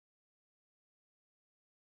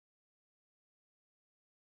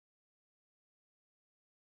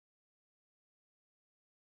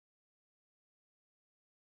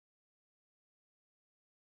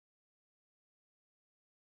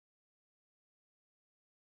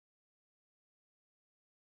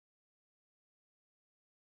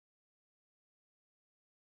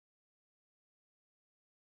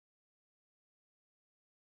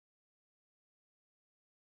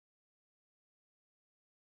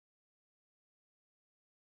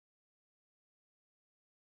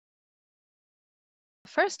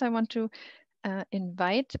First, I want to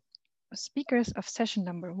invite speakers of session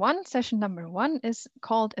number one. Session number one is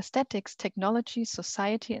called Aesthetics, Technology,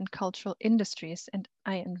 Society, and Cultural Industries. And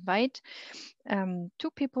I invite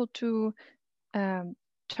two people to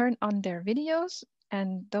turn on their videos,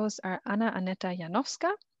 and those are Anna Aneta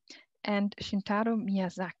Janowska and Shintaro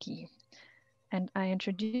Miyazaki. And I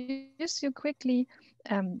introduce you quickly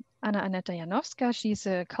Anna Aneta Janowska. She's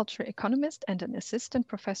a cultural economist and an assistant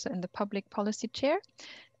professor in the public policy chair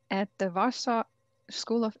at the Warsaw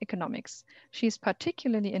School of Economics. She is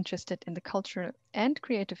particularly interested in the cultural and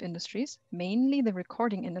creative industries, mainly the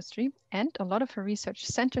recording industry, and a lot of her research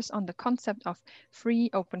centers on the concept of free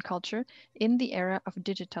open culture in the era of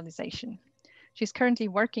digitalization. She's currently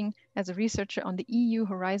working as a researcher on the EU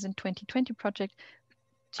Horizon 2020 project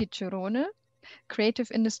Cicerone, Creative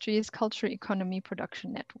Industries Cultural Economy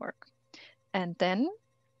Production Network. And then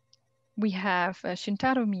we have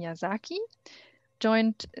Shintaro Miyazaki,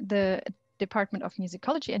 joined the Department of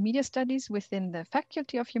Musicology and Media Studies within the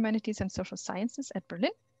Faculty of Humanities and Social Sciences at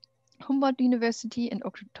Berlin, Humboldt University in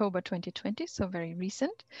October 2020, so very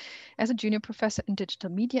recent, as a junior professor in digital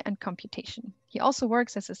media and computation. He also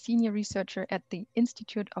works as a senior researcher at the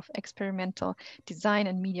Institute of Experimental Design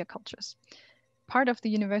and Media Cultures, part of the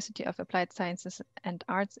University of Applied Sciences and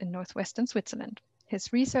Arts in northwestern Switzerland.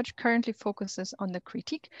 His research currently focuses on the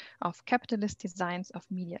critique of capitalist designs of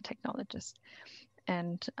media technologies.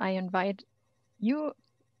 And I invite you,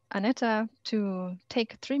 Aneta, to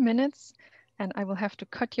take 3 minutes, and I will have to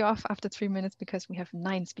cut you off after 3 minutes because we have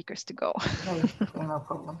 9 speakers to go. Okay, no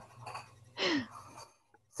problem.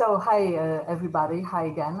 So, hi everybody, hi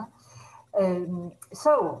again.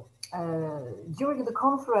 During the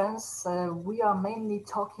conference, we are mainly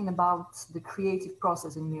talking about the creative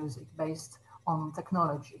process in music based on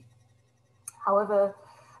technology. However,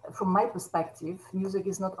 from my perspective, music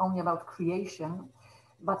is not only about creation,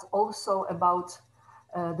 but also about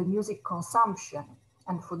the music consumption.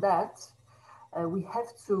 And for that, we have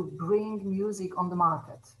to bring music on the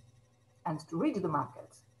market. And to reach the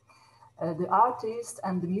market, the artist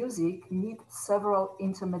and the music need several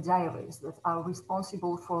intermediaries that are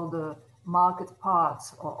responsible for the market part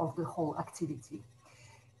of the whole activity.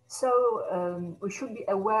 So we should be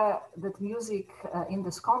aware that music in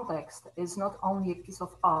this context is not only a piece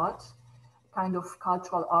of art, kind of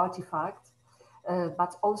cultural artifact,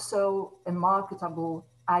 but also a marketable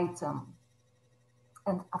item.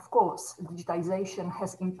 And of course, digitization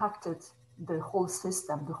has impacted the whole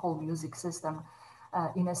system, the whole music system,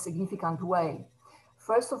 in a significant way.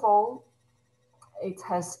 First of all, it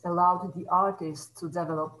has allowed the artists to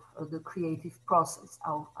develop the creative process,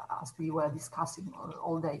 as we were discussing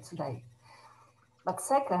all day today. But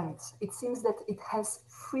second, it seems that it has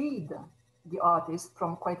freed the artist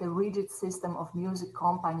from quite a rigid system of music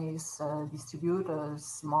companies,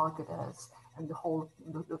 distributors, marketers, and the whole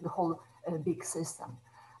big system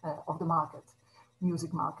of the market,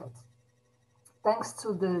 music market. Thanks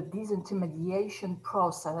to the disintermediation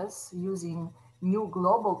process using new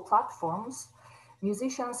global platforms,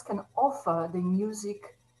 musicians can offer the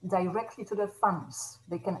music directly to their fans.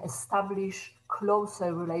 They can establish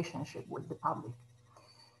closer relationship with the public.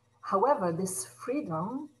 However, this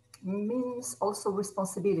freedom means also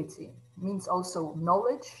responsibility, means also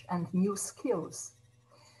knowledge and new skills.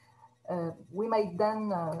 We may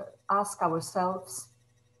then ask ourselves,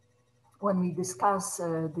 when we discuss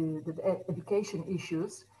the education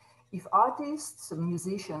issues, if artists,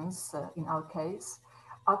 musicians in our case,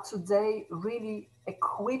 are today really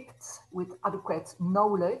equipped with adequate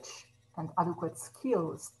knowledge and adequate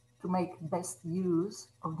skills to make best use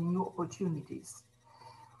of the new opportunities.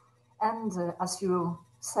 And as you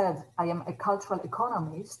said, I am a cultural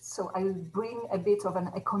economist, so I will bring a bit of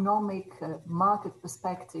an economic market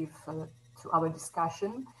perspective to our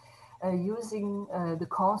discussion, using the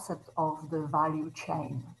concept of the value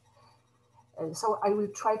chain. So I will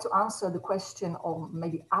try to answer the question, or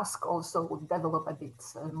maybe ask also, or develop a bit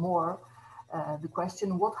more, the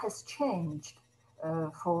question, what has changed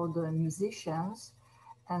for the musicians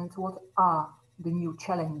and what are the new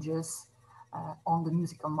challenges on the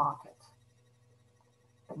musical market?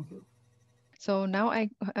 Thank you. So now I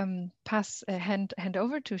pass a hand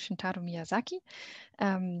over to Shintaro Miyazaki.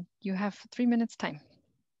 You have 3 minutes time.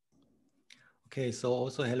 Okay, so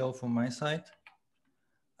also hello from my side.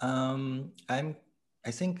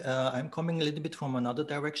 I think I'm coming a little bit from another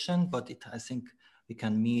direction, but I think we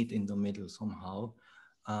can meet in the middle somehow.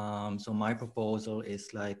 So my proposal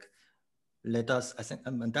is like, let us, I think,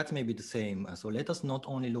 and that's maybe the same. So let us not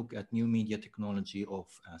only look at new media technology of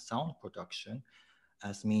sound production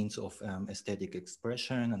as means of aesthetic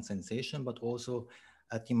expression and sensation, but also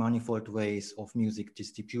at the manifold ways of music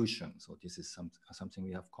distribution. So this is something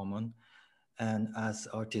we have common, and as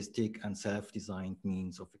artistic and self-designed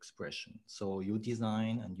means of expression. So you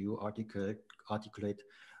design and you articulate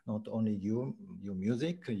not only your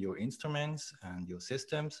music, your instruments and your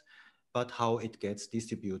systems, but how it gets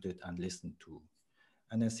distributed and listened to.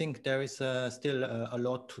 And I think there is still a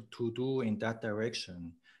lot to do in that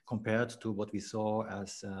direction compared to what we saw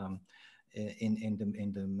as in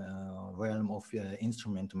the realm of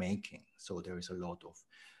instrument making. So there is a lot of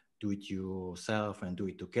do it yourself and do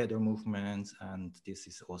it together movements. And this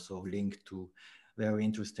is also linked to very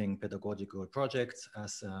interesting pedagogical projects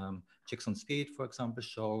as Chicks on Speed, for example,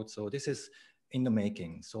 showed. So this is in the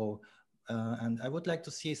making. So, and I would like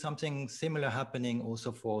to see something similar happening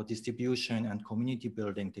also for distribution and community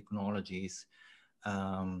building technologies.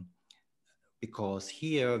 Because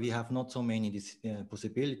here we have not so many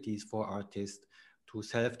possibilities for artists to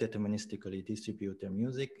self-deterministically distribute their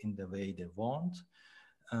music in the way they want.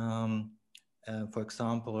 For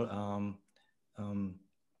example,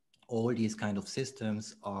 all these kind of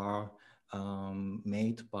systems are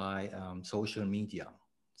made by social media.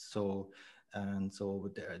 So, and so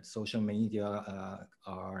the social media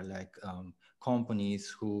are like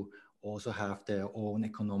companies who also have their own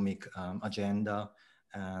economic agenda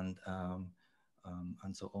and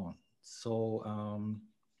so on. So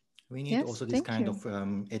we need also this kind of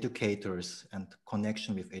educators and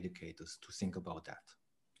connection with educators to think about that.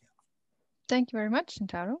 Yeah. Thank you very much,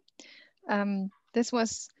 Shintaro. This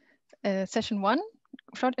was session 1,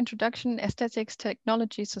 short introduction, aesthetics,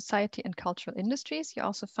 technology, society, and cultural industries. You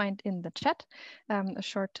also find in the chat a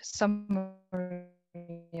short summary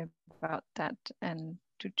about that and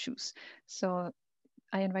to choose. So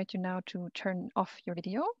I invite you now to turn off your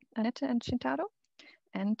video, Annette and Shintaro,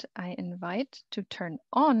 and I invite to turn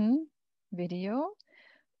on video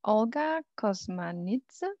Olga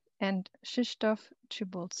Kozmanidze and Krzysztof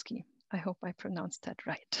Cybulski. I hope I pronounced that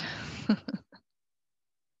right.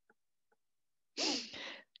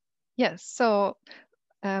 Yes, so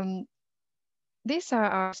these are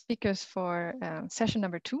our speakers for session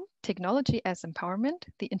number 2, Technology as Empowerment,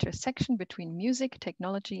 the intersection between music,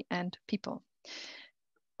 technology, and people.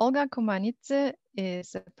 Olga Kozmanidze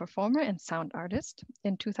is a performer and sound artist.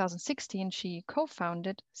 In 2016, she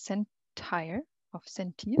co-founded Sentir,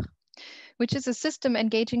 which is a system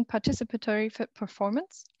engaging participatory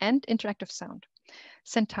performance and interactive sound.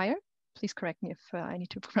 Sentir, please correct me if I need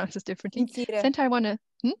to pronounce this differently. Sentir won a...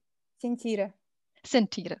 Sentir,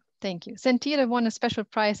 thank you. Sentir won a special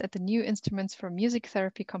prize at the New Instruments for Music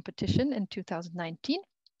Therapy competition in 2019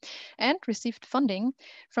 and received funding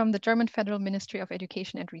from the German Federal Ministry of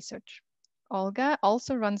Education and Research. Olga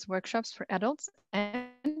also runs workshops for adults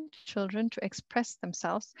and children to express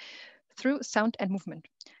themselves through sound and movement.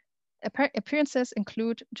 Appearances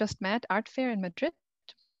include Just Mad Art Fair in Madrid,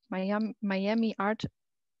 Miami Art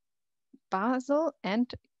Basel,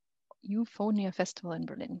 and Euphonia Festival in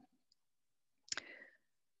Berlin.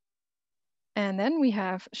 And then we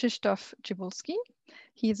have Krzysztof Cybulski.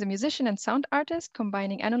 He is a musician and sound artist,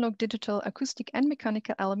 combining analog, digital, acoustic, and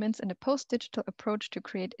mechanical elements in a post-digital approach to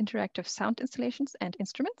create interactive sound installations and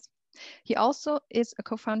instruments. He also is a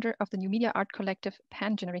co-founder of the new media art collective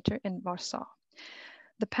Pan Generator in Warsaw.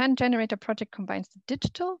 The Pan Generator project combines the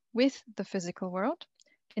digital with the physical world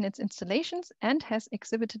in its installations and has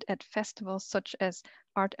exhibited at festivals such as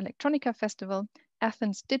Art Electronica Festival,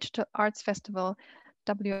 Athens Digital Arts Festival,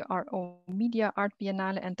 WRO Media Art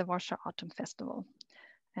Biennale, and the Warsaw Autumn Festival.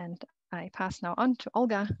 And I pass now on to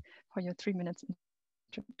Olga for your 3 minutes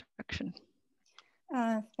introduction.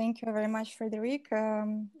 Thank you very much, Frederic.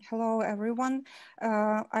 Hello, everyone.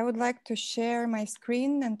 I would like to share my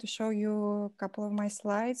screen and to show you a couple of my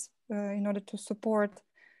slides in order to support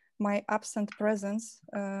my absent presence.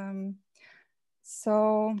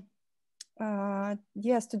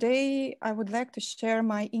 Yes, today I would like to share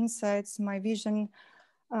my insights, my vision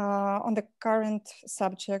on the current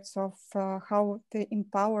subjects of how the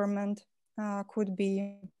empowerment could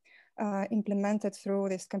be implemented through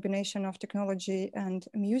this combination of technology and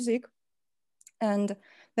music. And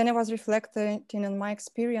then I was reflecting on my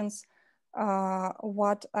experience,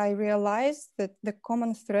 what I realized that the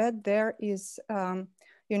common thread there is,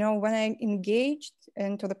 you know, when I engaged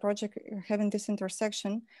into the project having this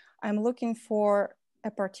intersection, I'm looking for a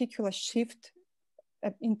particular shift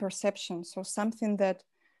in perception. So something that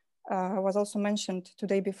was also mentioned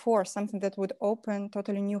today before, something that would open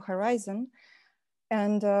totally new horizon.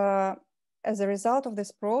 And as a result of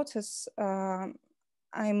this process, I'm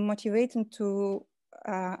motivated to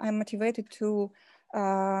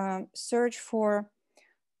search for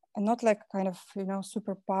not like kind of, you know,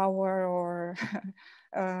 superpower or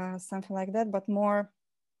something like that, but more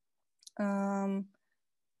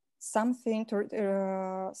something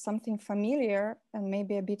something familiar and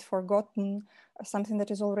maybe a bit forgotten, something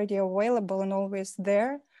that is already available and always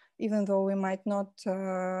there, even though we might not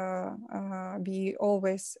be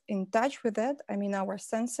always in touch with it. I mean, our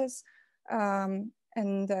senses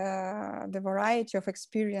and the variety of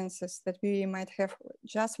experiences that we might have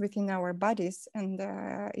just within our bodies and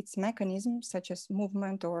its mechanisms, such as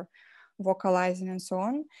movement or vocalizing and so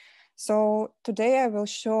on. So today I will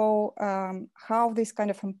show how this kind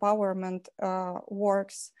of empowerment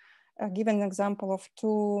works, give an example of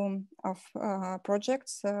two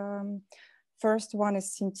projects. First one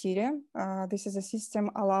is Sintire. This is a system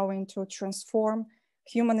allowing to transform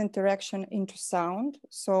human interaction into sound.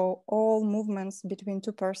 So all movements between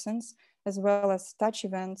two persons, as well as touch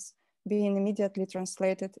events, being immediately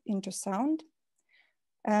translated into sound.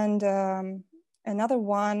 And another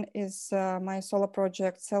one is my solo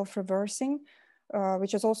project, Self-Reversing,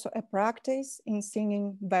 which is also a practice in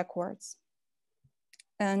singing backwards.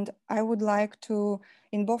 And I would like to,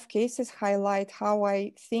 in both cases, highlight how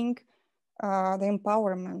I think the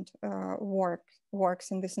empowerment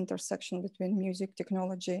works in this intersection between music,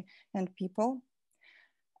 technology, and people.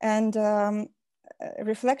 And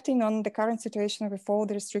reflecting on the current situation with all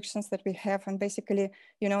the restrictions that we have, and basically,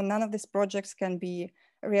 you know, none of these projects can be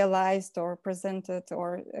realized or presented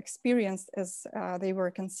or experienced as they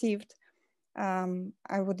were conceived,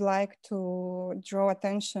 I would like to draw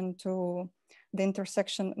attention to the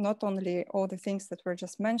intersection, not only all the things that were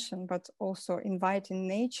just mentioned, but also inviting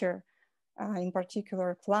nature, in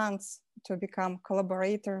particular plants, to become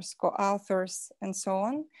collaborators, co-authors, and so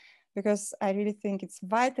on. Because I really think it's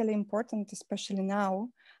vitally important, especially now,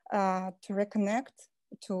 to reconnect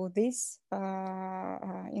to this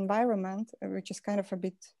environment, which is kind of a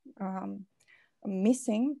bit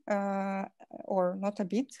missing, or not a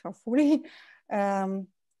bit, or fully.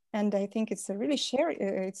 And I think it's a really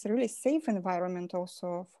it's a really safe environment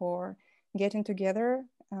also for getting together,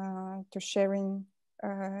 to sharing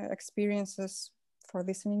experiences for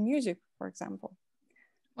listening music, for example.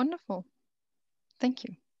 Wonderful. Thank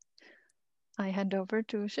you. I hand over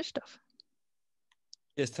to Krzysztof.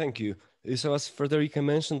 Yes, thank you. So as Frederica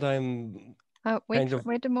mentioned, I'm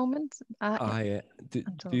wait a moment. Do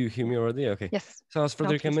you hear me already? Okay. Yes. So as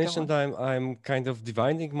Frederica mentioned, I'm kind of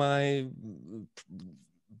dividing my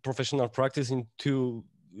professional practice in two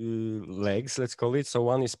legs, let's call it. So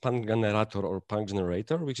one is Punk Generator or Punk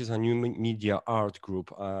Generator, which is a new media art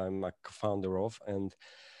group I'm a co-founder of, and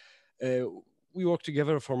we work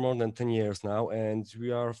together for more than 10 years now, and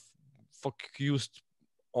we are focused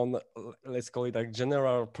on, let's call it like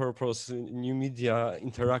general purpose new media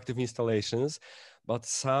interactive installations, but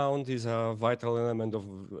sound is a vital element of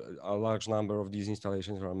a large number of these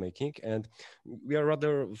installations we are making, and we are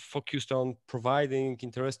rather focused on providing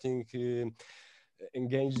interesting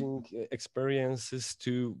engaging experiences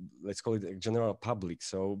to, let's call it, a general public.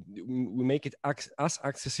 So we make it as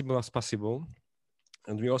accessible as possible,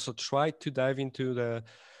 and we also try to dive into the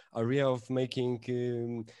area of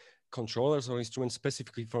making controllers or instruments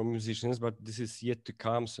specifically for musicians, but this is yet to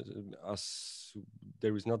come, as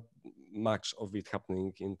there is not much of it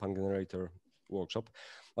happening in Punk Generator workshop.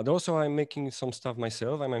 But also I'm making some stuff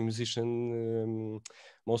myself. I'm a musician,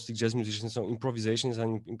 mostly jazz musician, so improvisation is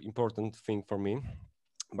an important thing for me.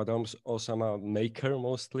 But I'm also a maker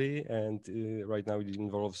mostly, and right now it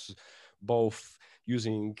involves both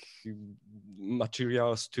using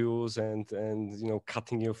materials, tools, and you know,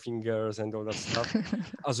 cutting your fingers and all that stuff,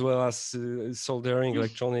 as well as soldering,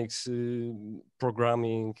 electronics,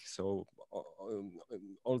 programming. So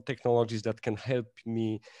all technologies that can help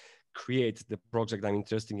me create the project I'm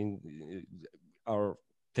interested in are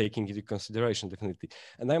taking into consideration, definitely.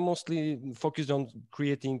 And I'm mostly focused on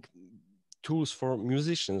creating tools for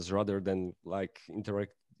musicians rather than like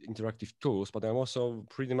interactive tools, but I'm also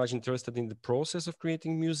pretty much interested in the process of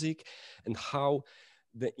creating music and how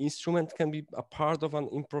the instrument can be a part of an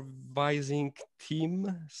improvising team.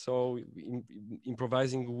 So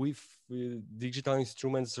improvising with digital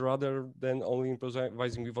instruments rather than only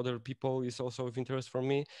improvising with other people is also of interest for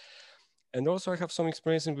me. And also I have some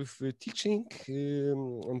experience with teaching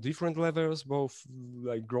on different levels, both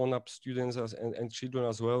like grown-up students and children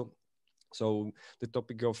as well. So the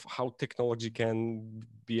topic of how technology can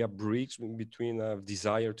be a bridge between a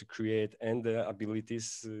desire to create and the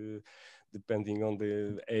abilities, depending on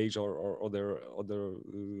the age or other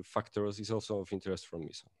factors, is also of interest for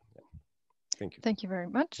me. So, yeah. Thank you. Thank you very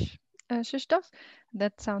much, Krzysztof.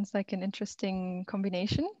 That sounds like an interesting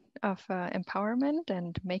combination of empowerment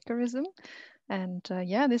and makerism. And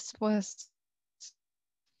yeah, this was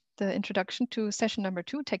the the introduction to session number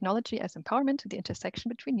 2, Technology as Empowerment, the intersection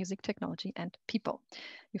between music, technology, and people.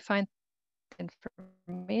 You find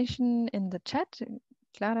information in the chat.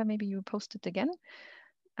 Clara, maybe you post it again.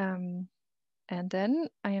 And then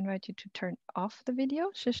I invite you to turn off the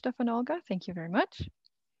video, Krzysztof and Olga. Thank you very much.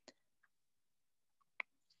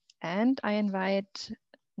 And I invite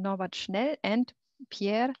Norbert Schnell and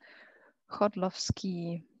Pierre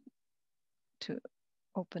Chodlowski to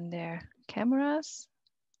open their cameras.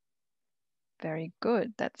 Very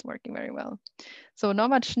good, that's working very well. So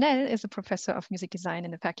Norbert Schnell is a professor of music design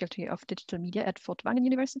in the Faculty of Digital Media at Furtwangen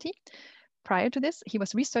University. Prior to this, he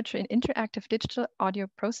was researcher in interactive digital audio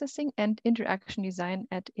processing and interaction design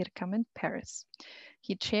at IRCAM in Paris.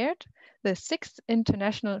 He chaired the 6th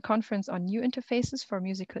International Conference on New Interfaces for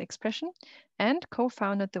Musical Expression and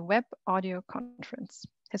co-founded the Web Audio Conference.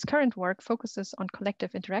 His current work focuses on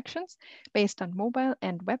collective interactions based on mobile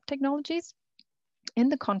and web technologies in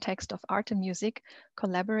the context of art and music,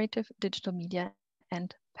 collaborative digital media,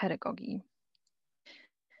 and pedagogy.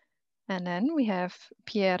 And then we have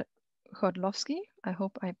Pierre Chodlowski. I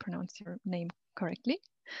hope I pronounced your name correctly.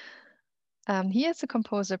 He is a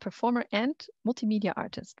composer, performer, and multimedia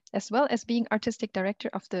artist, as well as being artistic director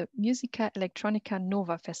of the Musica Electronica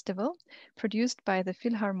Nova Festival, produced by the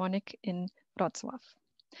Philharmonic in Wrocław.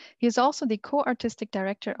 He is also the co-artistic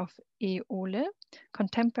director of EOLE,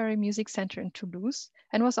 Contemporary Music Center in Toulouse,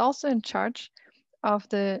 and was also in charge of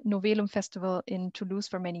the Novelum Festival in Toulouse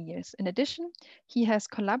for many years. In addition, he has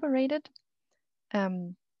collaborated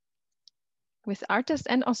with artists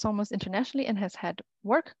and ensembles internationally and has had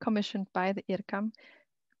work commissioned by the IRCAM,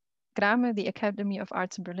 Grame, the Academy of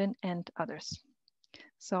Arts in Berlin, and others.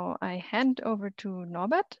 So I hand over to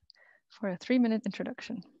Norbert for a 3-minute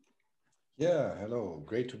introduction. Yeah, hello,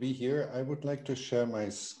 great to be here. I would like to share my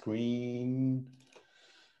screen.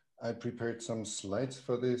 I prepared some slides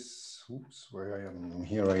for this. Oops, where I am,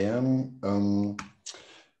 here I am.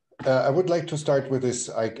 I would like to start with this.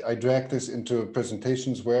 I drag this into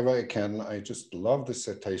presentations wherever I can. I just love the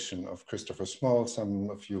citation of Christopher Small. Some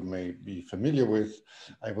of you may be familiar with.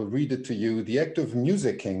 I will read it to you. The act of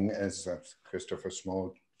musicking, as Christopher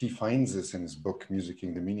Small defines this in his book,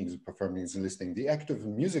 Musicking, the Meanings of Performing and Listening. The act of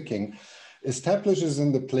musicking establishes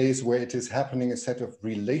in the place where it is happening a set of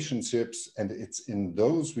relationships, and it's in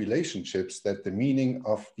those relationships that the meaning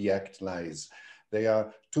of the act lies. They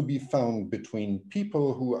are to be found between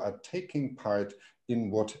people who are taking part in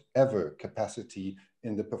whatever capacity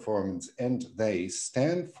in the performance, and they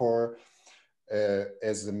stand for,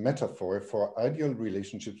 as a metaphor for ideal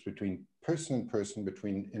relationships between person and person,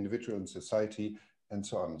 between individual and society, and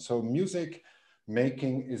so on. So music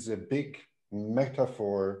making is a big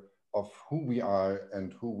metaphor of who we are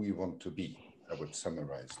and who we want to be. I would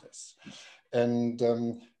summarize this. And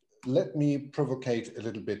let me provocate a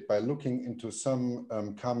little bit by looking into some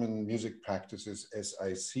common music practices as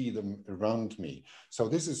I see them around me. So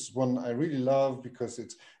this is one I really love because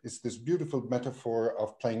it's this beautiful metaphor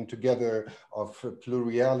of playing together, of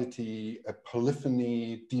plurality, a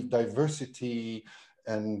polyphony, diversity,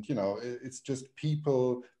 and you know, it's just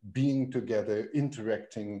people being together,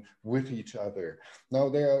 interacting with each other. Now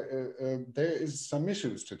there is some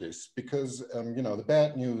issues to this because you know, the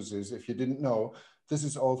bad news is, if you didn't know, this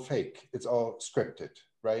is all fake. It's all scripted,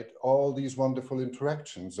 right? All these wonderful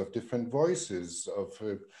interactions of different voices,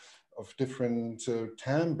 of different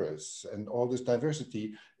timbres, and all this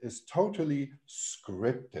diversity is totally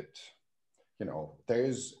scripted. You know, there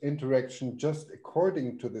is interaction just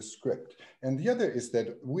according to the script. And the other is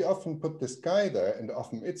that we often put this guy there, and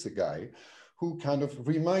often it's a guy, who kind of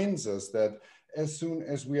reminds us that as soon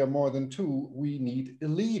as we are more than two, we need a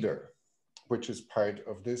leader, which is part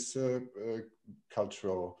of this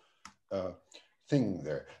cultural thing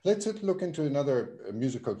there. Let's look into another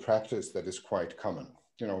musical practice that is quite common.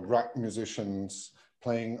 You know, rock musicians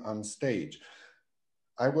playing on stage.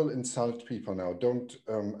 I will insult people now. Don't,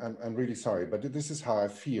 I'm really sorry, but this is how I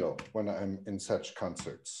feel when I'm in such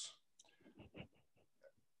concerts.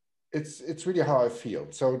 It's really how I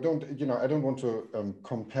feel. So don't, you know, I don't want to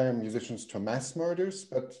compare musicians to mass murders,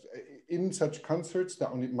 but in such concerts,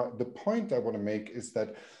 the point I want to make is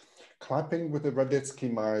that clapping with the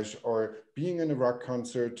Radetzky March or being in a rock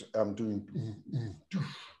concert doing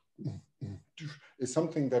is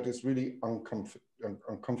something that is really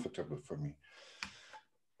uncomfortable for me.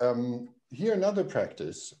 Here another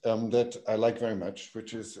practice that I like very much,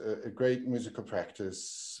 which is a great musical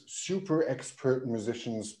practice, super expert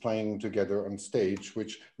musicians playing together on stage,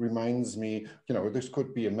 which reminds me, you know, this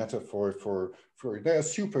could be a metaphor for they are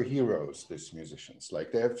superheroes, these musicians,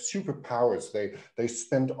 like they have superpowers. They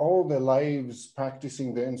spend all their lives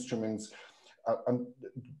practicing their instruments.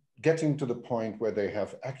 getting to the point where they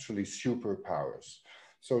have actually superpowers.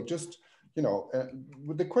 So just, you know,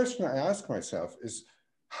 the question I ask myself is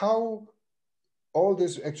how all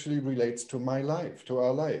this actually relates to my life, to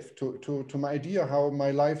our life, to my idea how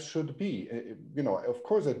my life should be. You know, of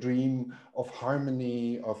course, I dream of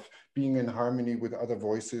harmony, of being in harmony with other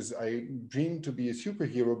voices. I dream to be a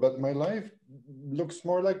superhero, but my life looks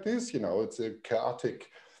more like this. You know, it's a chaotic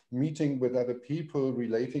meeting with other people,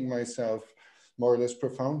 relating myself more or less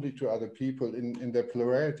profoundly to other people in their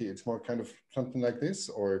plurality. It's more kind of something like this,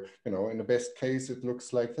 or, you know, in the best case, it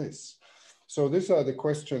looks like this. So these are the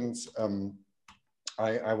questions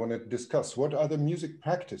I want to discuss. What are the music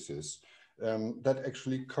practices that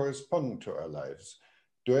actually correspond to our lives?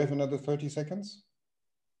 Do I have another 30 seconds?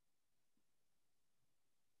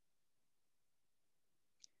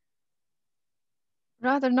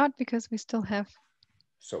 Rather not, because we still have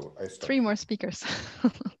so I stop. 3 more speakers.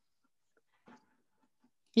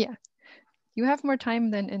 Yeah, you have more time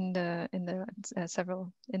than in the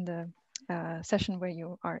session where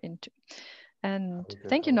you are into. And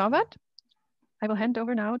thank you, Norbert. I will hand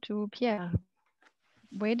over now to Pierre.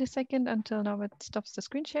 Wait a second until Norbert stops the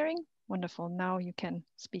screen sharing. Wonderful. Now you can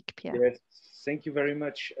speak, Pierre. Yes, thank you very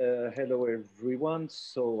much. Hello, everyone.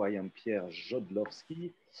 So I am Pierre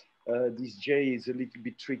Jodlowski. This J is a little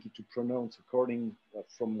bit tricky to pronounce according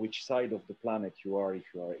from which side of the planet you are. If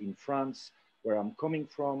you are in France, where I'm coming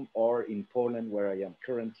from, or in Poland, where I am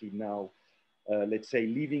currently now, let's say,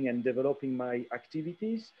 living and developing my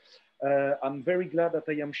activities. I'm very glad that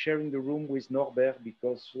I am sharing the room with Norbert,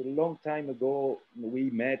 because a long time ago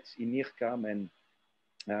we met in IRCAM, and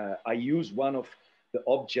I used one of the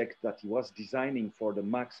objects that he was designing for the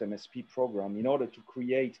Max MSP program in order to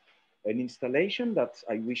create an installation that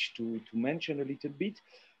I wish to mention a little bit.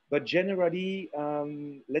 But generally,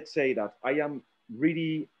 let's say that I am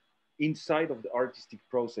really inside of the artistic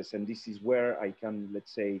process, and this is where I can,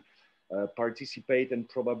 let's say, participate and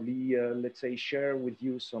probably, let's say, share with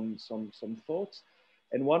you some thoughts.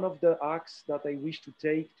 And one of the acts that I wish to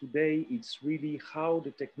take today, it's really how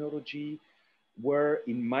the technology were,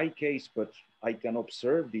 in my case, but I can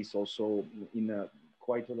observe this also in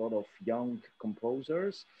quite a lot of young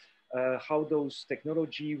composers, how those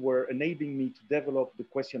technology were enabling me to develop the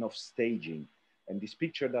question of staging. And this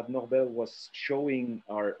picture that Norbert was showing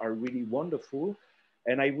are really wonderful.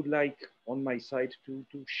 And I would like on my side to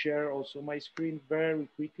share also my screen very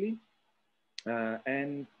quickly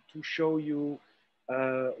and to show you,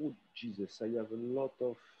 oh Jesus, I have a lot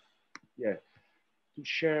of, yeah, to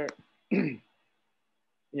share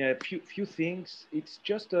yeah, few things. It's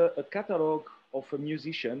just a catalog of a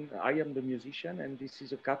musician. I am the musician, and this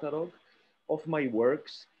is a catalog of my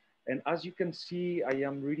works. And as you can see, I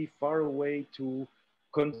am really far away to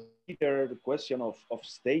consider the question of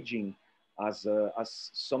staging as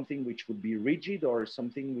something which would be rigid, or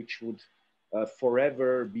something which would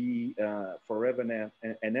forever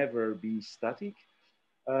and ever be static.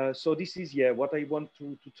 So this is, yeah, what I want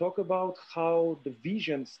to talk about, how the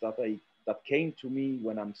visions that came to me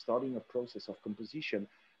when I'm starting a process of composition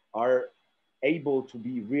are able to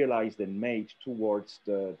be realized and made towards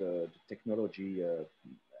the technology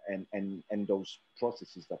and those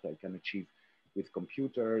processes that I can achieve with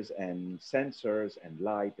computers and sensors and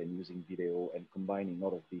light and using video and combining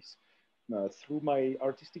all of this through my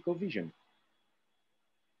artistical vision.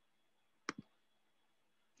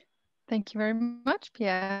 Thank you very much,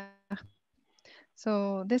 Pierre.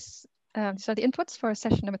 So these are the inputs for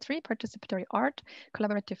session number 3, participatory art,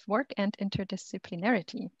 collaborative work, and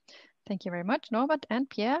interdisciplinarity. Thank you very much, Norbert and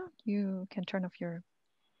Pierre. You can turn off your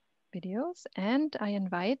videos, and I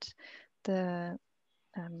invite the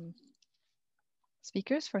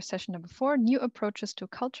speakers for session number 4, new approaches to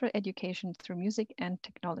cultural education through music and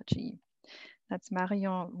technology. That's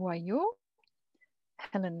Marion Voyot,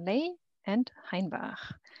 Helen Lay, and Heinbach.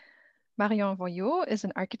 Marion Voyot is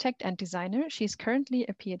an architect and designer. She's currently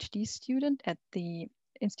a PhD student at the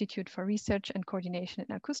Institute for Research and Coordination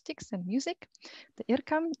in Acoustics and Music, the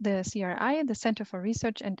IRCAM, the CRI, the Center for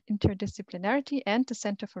Research and Interdisciplinarity, and the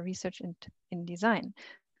Center for Research in Design.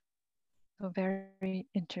 So very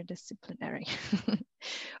interdisciplinary.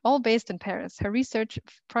 All based in Paris. Her research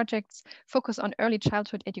projects focus on early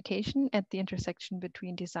childhood education at the intersection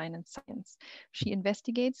between design and science. She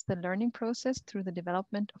investigates the learning process through the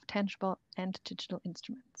development of tangible and digital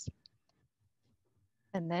instruments.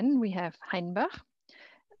 And then we have Heinbach.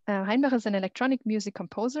 Heinbach is an electronic music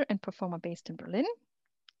composer and performer based in Berlin.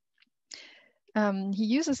 He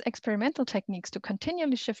uses experimental techniques to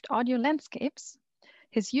continually shift audio landscapes.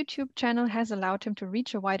 His YouTube channel has allowed him to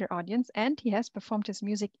reach a wider audience, and he has performed his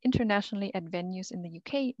music internationally at venues in the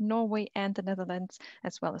UK, Norway, and the Netherlands,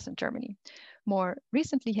 as well as in Germany. More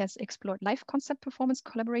recently, he has explored live concept performance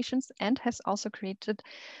collaborations and has also created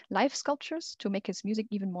live sculptures to make his music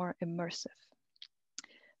even more immersive.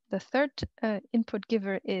 The third input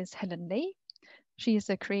giver is Helen Ley. She is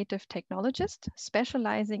a creative technologist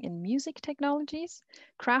specializing in music technologies,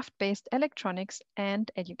 craft-based electronics,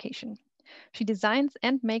 and education. She designs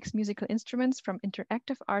and makes musical instruments from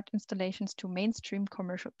interactive art installations to mainstream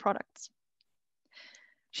commercial products.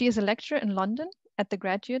 She is a lecturer in London at the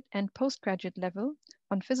graduate and postgraduate level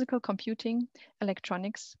on physical computing,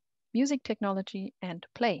 electronics, music technology, and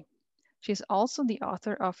play. She is also the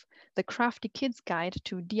author of The Crafty Kid's Guide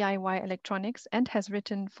to DIY Electronics and has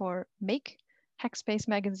written for Make, Hackspace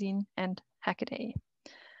Magazine, and Hackaday.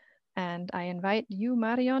 And I invite you,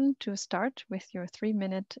 Marion, to start with your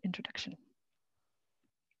 3-minute introduction.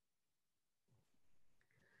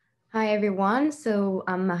 Hi, everyone. So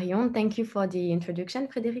I'm Marion. Thank you for the introduction,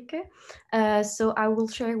 Friederike. So I will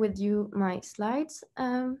share with you my slides.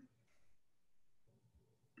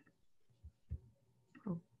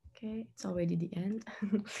 Okay, it's already the end.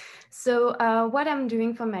 So what I'm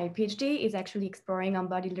doing for my PhD is actually exploring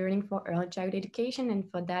embodied learning for early childhood education. And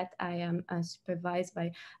for that, I am supervised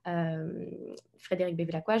by Frédéric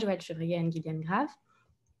Bévilacqua, Joël Chevrier, and Gillian Grave.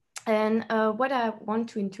 And what I want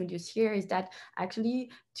to introduce here is that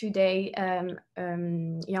actually today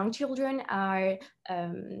young children are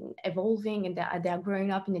evolving and they're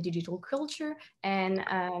growing up in a digital culture, and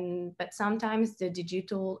but sometimes the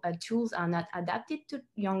digital tools are not adapted to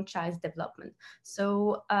young child's development.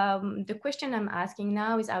 So the question I'm asking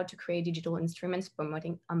now is how to create digital instruments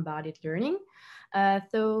promoting embodied learning.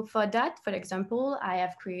 So for that, for example, I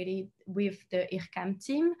have created with the IRCAM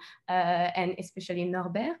team and especially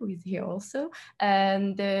Norbert, who is here also,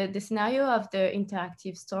 the scenario of the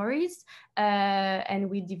interactive stories. And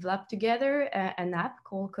we developed together an app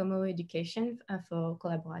called Como Education for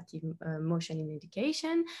collaborative motion in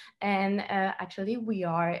education. And actually we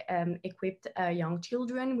are equipped young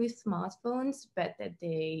children with smartphones, but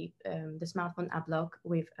the smartphone are blocked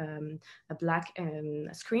with a black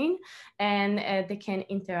screen, and they can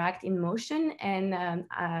interact in motion. And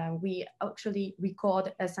we actually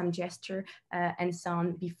record some gesture and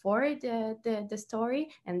sound before the story,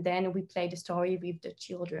 and then we play the story with the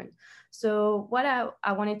children. So what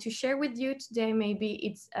I wanted to share with you today, maybe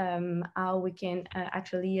it's how we can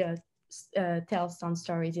actually tell some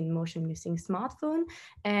stories in motion using smartphone,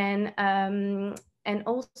 and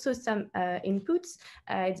also some inputs.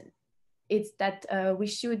 It's that we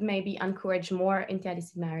should maybe encourage more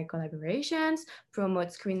interdisciplinary collaborations, promote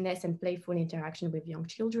screenless and playful interaction with young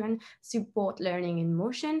children, support learning in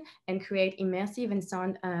motion, and create immersive and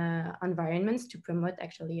sound environments to promote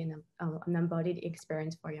actually an embodied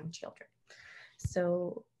experience for young children.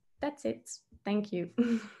 So that's it. Thank you.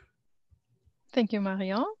 Thank you,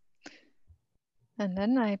 Marion. And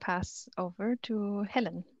then I pass over to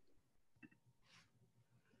Helen.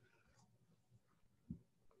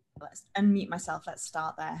 Let's unmute myself. Let's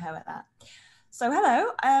start there. How about that? So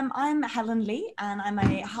hello, I'm Helen Lee, and I'm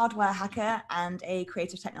a hardware hacker and a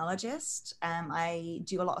creative technologist. I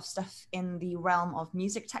do a lot of stuff in the realm of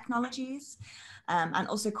music technologies and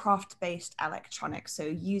also craft-based electronics. So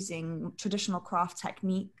using traditional craft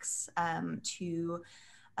techniques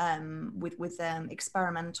with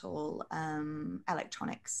experimental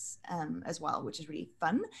electronics as well, which is really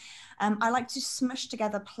fun. I like to smush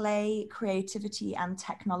together play, creativity, and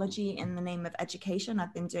technology in the name of education.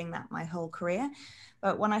 I've been doing that my whole career.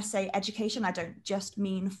 But when I say education, I don't just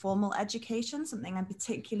mean formal education. Something I'm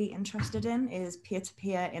particularly interested in is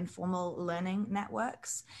peer-to-peer informal learning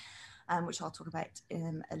networks, which I'll talk about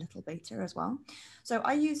a little later as well. So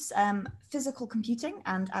I use physical computing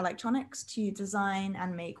and electronics to design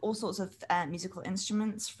and make all sorts of musical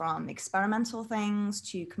instruments, from experimental things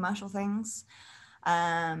to commercial things.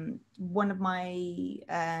 One of my,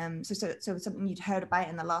 so something you'd heard about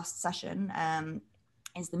in the last session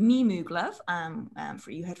is the Mimu glove.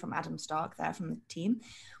 You heard from Adam Stark there from the team.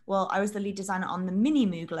 Well, I was the lead designer on the Mini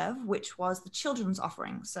Moo glove, which was the children's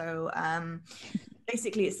offering. So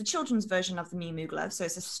basically, it's the children's version of the Mimu glove. So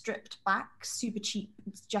it's a stripped back, super cheap,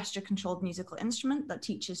 gesture controlled musical instrument that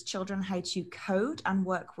teaches children how to code and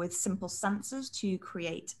work with simple sensors to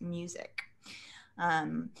create music.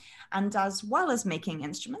 And as well as making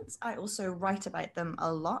instruments, I also write about them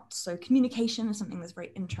a lot. So communication is something that's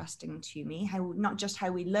very interesting to me, not just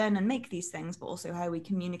how we learn and make these things, but also how we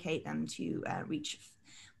communicate them to reach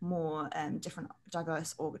more different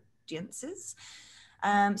diverse audiences.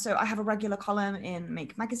 So I have a regular column in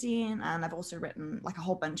Make magazine, and I've also written like a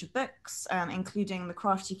whole bunch of books, including the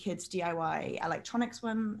Crafty Kids DIY electronics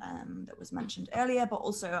one that was mentioned earlier, but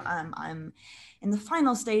also I'm in the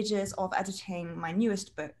final stages of editing my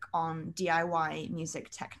newest book on DIY music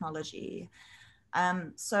technology.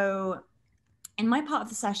 So in my part of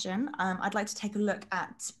the session, I'd like to take a look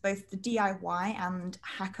at both the DIY and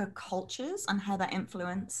hacker cultures and how that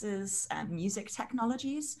influences music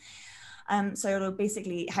technologies. So it'll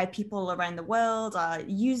basically how people around the world are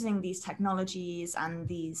using these technologies and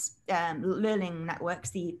these learning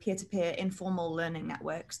networks, the peer-to-peer informal learning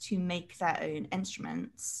networks, to make their own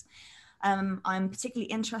instruments. I'm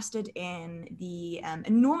particularly interested in the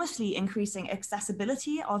enormously increasing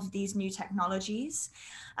accessibility of these new technologies.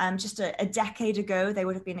 Just a decade ago, they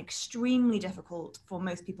would have been extremely difficult for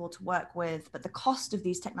most people to work with, but the cost of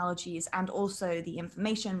these technologies and also the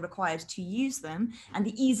information required to use them and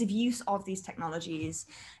the ease of use of these technologies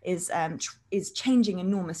is changing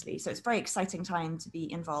enormously. So it's a very exciting time to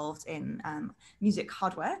be involved in music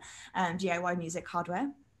hardware, DIY music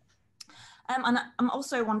hardware. And I'm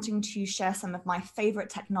also wanting to share some of my favorite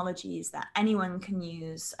technologies that anyone can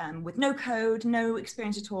use with no code, no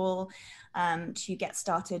experience at all, to get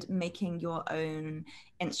started making your own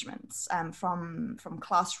instruments, from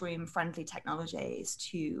classroom friendly technologies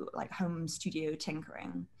to like home studio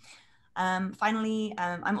tinkering. Finally,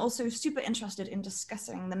 I'm also super interested in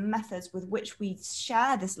discussing the methods with which we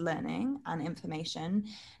share this learning and information,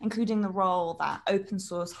 including the role that open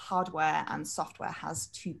source hardware and software has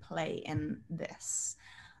to play in this.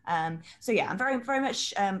 So yeah, I'm very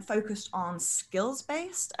much focused on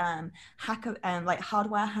skills-based like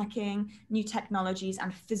hardware hacking, new technologies,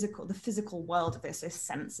 and the physical world of this, so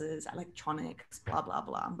sensors, electronics, blah blah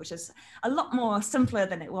blah, which is a lot more simpler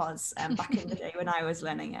than it was back in the day when I was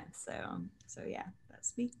learning it. So yeah,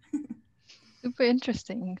 that's me. Super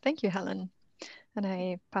interesting. Thank you, Helen. And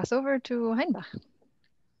I pass over to Heinbach.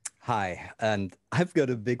 Hi, and I've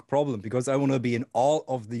got a big problem because I want to be in all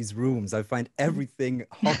of these rooms. I find everything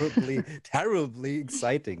horribly, terribly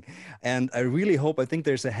exciting. And I really hope, I think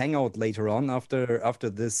there's a hangout later on after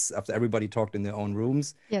everybody talked in their own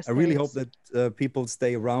rooms. Yes, I really hope that people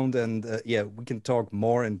stay around and yeah, we can talk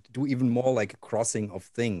more and do even more like a crossing of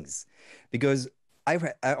things. Because I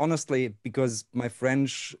honestly, because my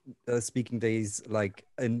French speaking days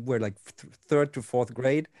were like third to fourth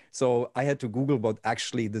grade, so I had to Google what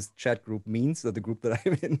actually this chat group means, the group that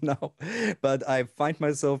I'm in now. But I find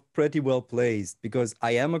myself pretty well placed because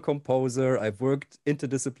I am a composer. I've worked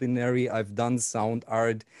interdisciplinary. I've done sound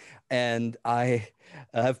art, and I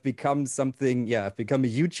have become something. Yeah, I've become a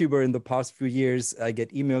YouTuber in the past few years. I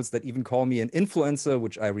get emails that even call me an influencer,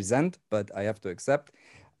 which I resent, but I have to accept.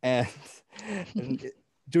 And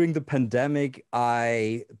during the pandemic,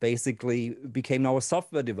 I basically became now a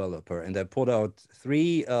software developer, and I put out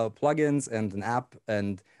 3 plugins and an app,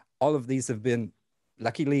 and all of these have been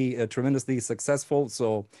luckily tremendously successful.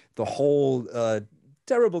 So the whole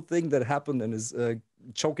terrible thing that happened and is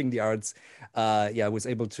choking the arts, yeah, I was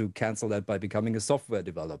able to cancel that by becoming a software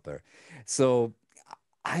developer. So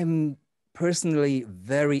I'm personally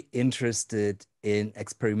very interested in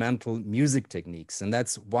experimental music techniques. And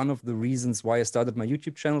that's one of the reasons why I started my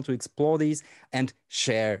YouTube channel, to explore these and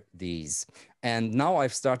share these. And now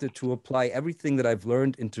I've started to apply everything that I've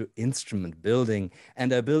learned into instrument building.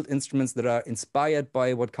 And I build instruments that are inspired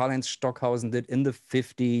by what Karl-Heinz Stockhausen did in the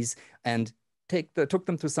 50s and took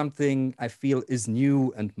them to something I feel is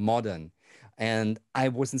new and modern. And I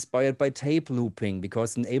was inspired by tape looping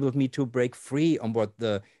because it enabled me to break free on what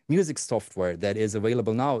the music software that is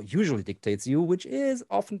available now usually dictates you, which is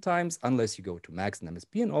oftentimes, unless you go to Max and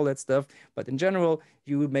MSP and all that stuff, but in general,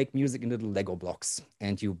 you make music in little Lego blocks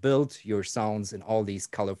and you build your sounds in all these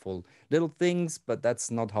colorful little things, but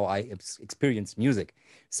that's not how I experience music.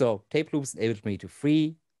 So tape loops enabled me to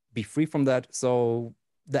be free from that. So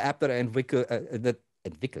the app that I the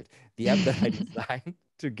app that I designed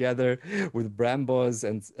together with Brambos,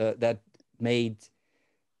 and that made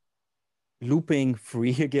looping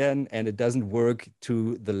free again, and it doesn't work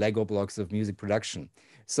to the Lego blocks of music production.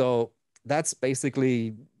 So that's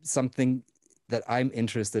basically something that I'm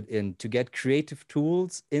interested in, to get creative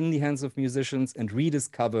tools in the hands of musicians and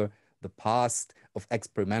rediscover the past of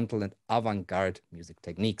experimental and avant-garde music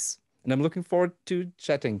techniques. And I'm looking forward to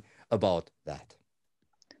chatting about that.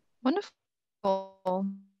 Wonderful.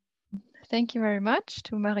 Thank you very much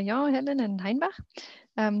to Marion, Helen, and Heinbach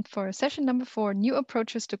for session number 4, New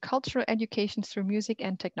Approaches to Cultural Education Through Music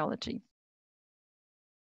and Technology.